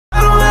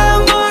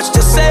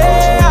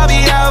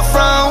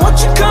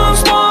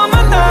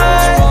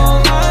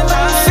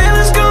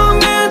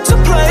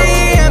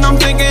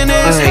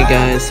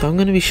guys, so I'm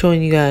going to be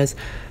showing you guys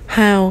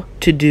how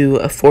to do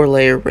a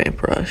 4-layer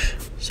ramp rush.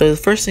 So the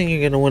first thing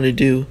you're going to want to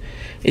do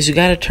is you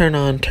got to turn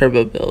on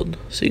turbo build.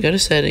 So you go to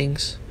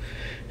settings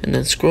and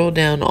then scroll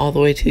down all the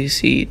way till you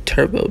see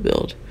turbo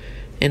build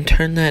and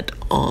turn that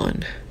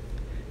on.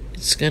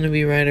 It's going to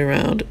be right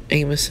around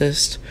aim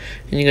assist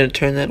and you're going to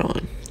turn that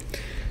on.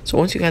 So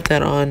once you got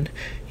that on,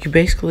 you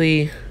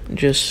basically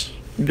just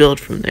build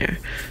from there.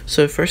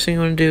 So the first thing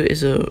you want to do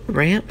is a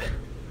ramp,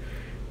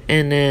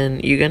 and then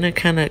you're gonna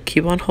kind of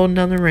keep on holding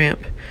down the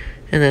ramp,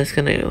 and then it's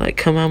gonna like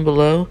come on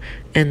below,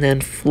 and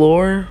then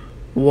floor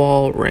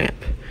wall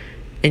ramp,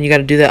 and you got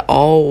to do that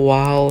all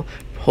while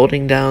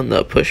holding down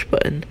the push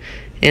button.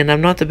 And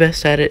I'm not the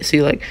best at it.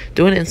 See, like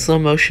doing it in slow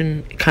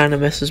motion kind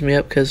of messes me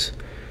up because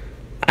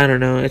I don't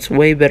know, it's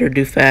way better to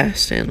do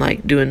fast and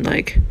like doing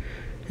like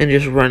and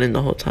just running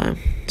the whole time.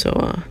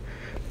 So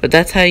but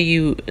that's how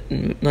you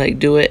like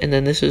do it. And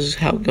then this is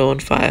how going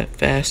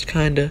fast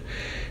kinda.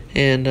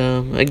 And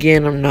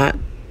again, I'm not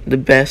the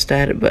best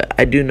at it, but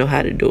I do know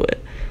how to do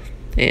it.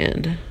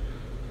 And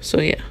so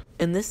yeah,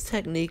 and this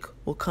technique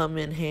will come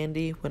in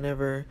handy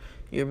whenever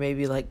you're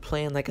maybe like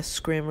playing like a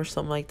scrim or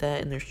something like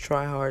that, and there's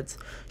tryhards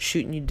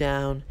shooting you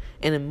down.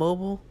 And in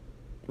mobile,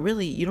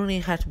 really, you don't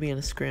even have to be in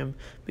a scrim,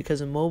 because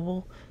in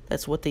mobile,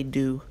 that's what they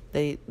do.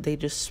 They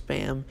just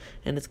spam,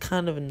 and it's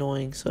kind of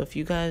annoying. So if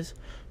you guys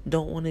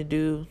don't want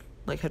to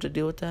have to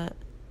deal with that,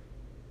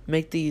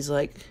 make these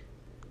like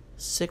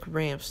sick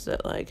ramps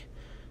that like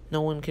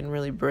no one can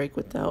really break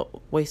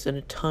without wasting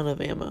a ton of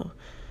ammo.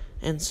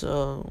 And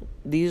so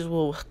these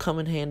will come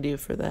in handy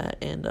for that.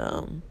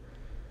 And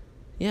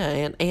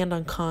yeah, and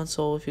on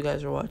console, if you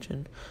guys are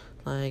watching,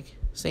 like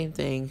same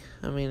thing.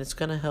 I mean, it's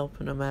gonna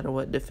help no matter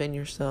what, defend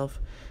yourself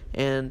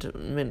and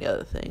many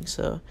other things.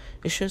 So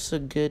it's just a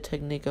good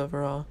technique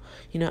overall.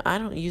 You know, I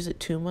don't use it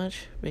too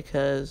much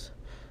because,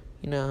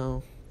 you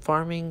know,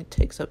 farming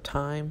takes up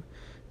time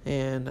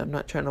and I'm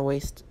not trying to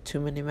waste too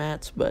many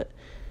mats. But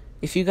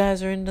if you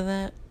guys are into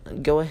that,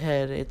 go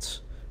ahead. It's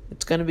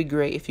gonna be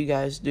great if you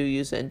guys do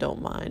use it and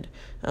don't mind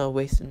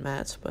wasting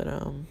mats. But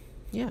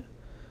yeah.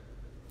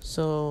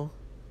 So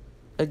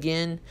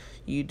again,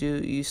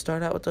 you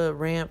start out with a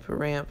ramp,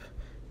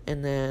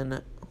 and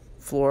then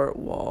floor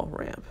wall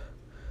ramp.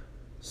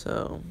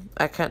 So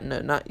I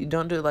you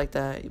don't do it like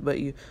that, but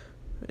you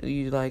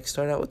like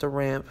start out with the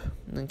ramp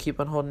and then keep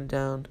on holding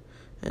down,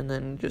 and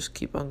then just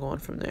keep on going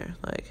from there.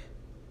 Like,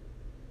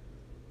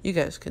 you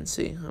guys can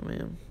see. I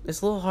mean,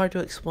 it's a little hard to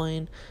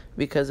explain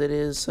because it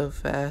is so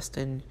fast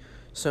and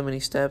so many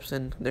steps,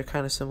 and they're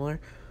kind of similar.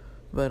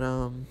 But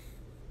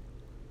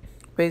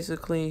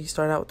basically, you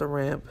start out with the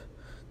ramp,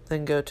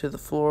 then go to the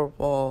floor,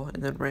 wall,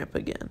 and then ramp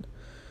again.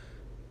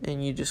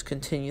 And you just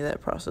continue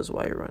that process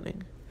while you're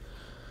running.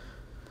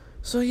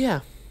 So yeah,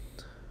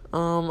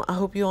 I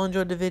hope you all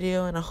enjoyed the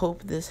video, and I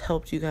hope this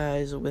helped you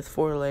guys with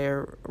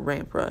 4-layer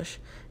ramp rush.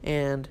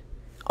 And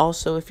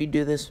also, if you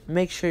do this,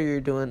 make sure you're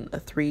doing a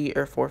 3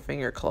 or 4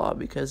 finger claw,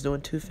 because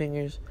doing 2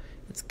 fingers,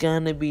 it's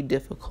gonna be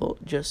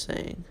difficult, just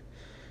saying.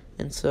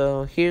 And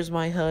so here's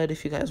my HUD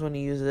if you guys want to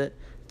use it.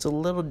 It's a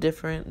little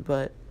different,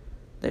 but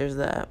there's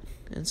that.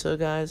 And so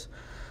guys,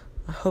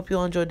 I hope you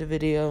all enjoyed the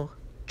video.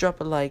 Drop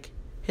a like,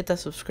 hit that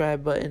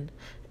subscribe button,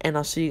 and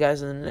I'll see you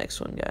guys in the next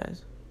one,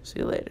 guys. See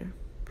you later.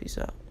 Peace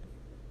out.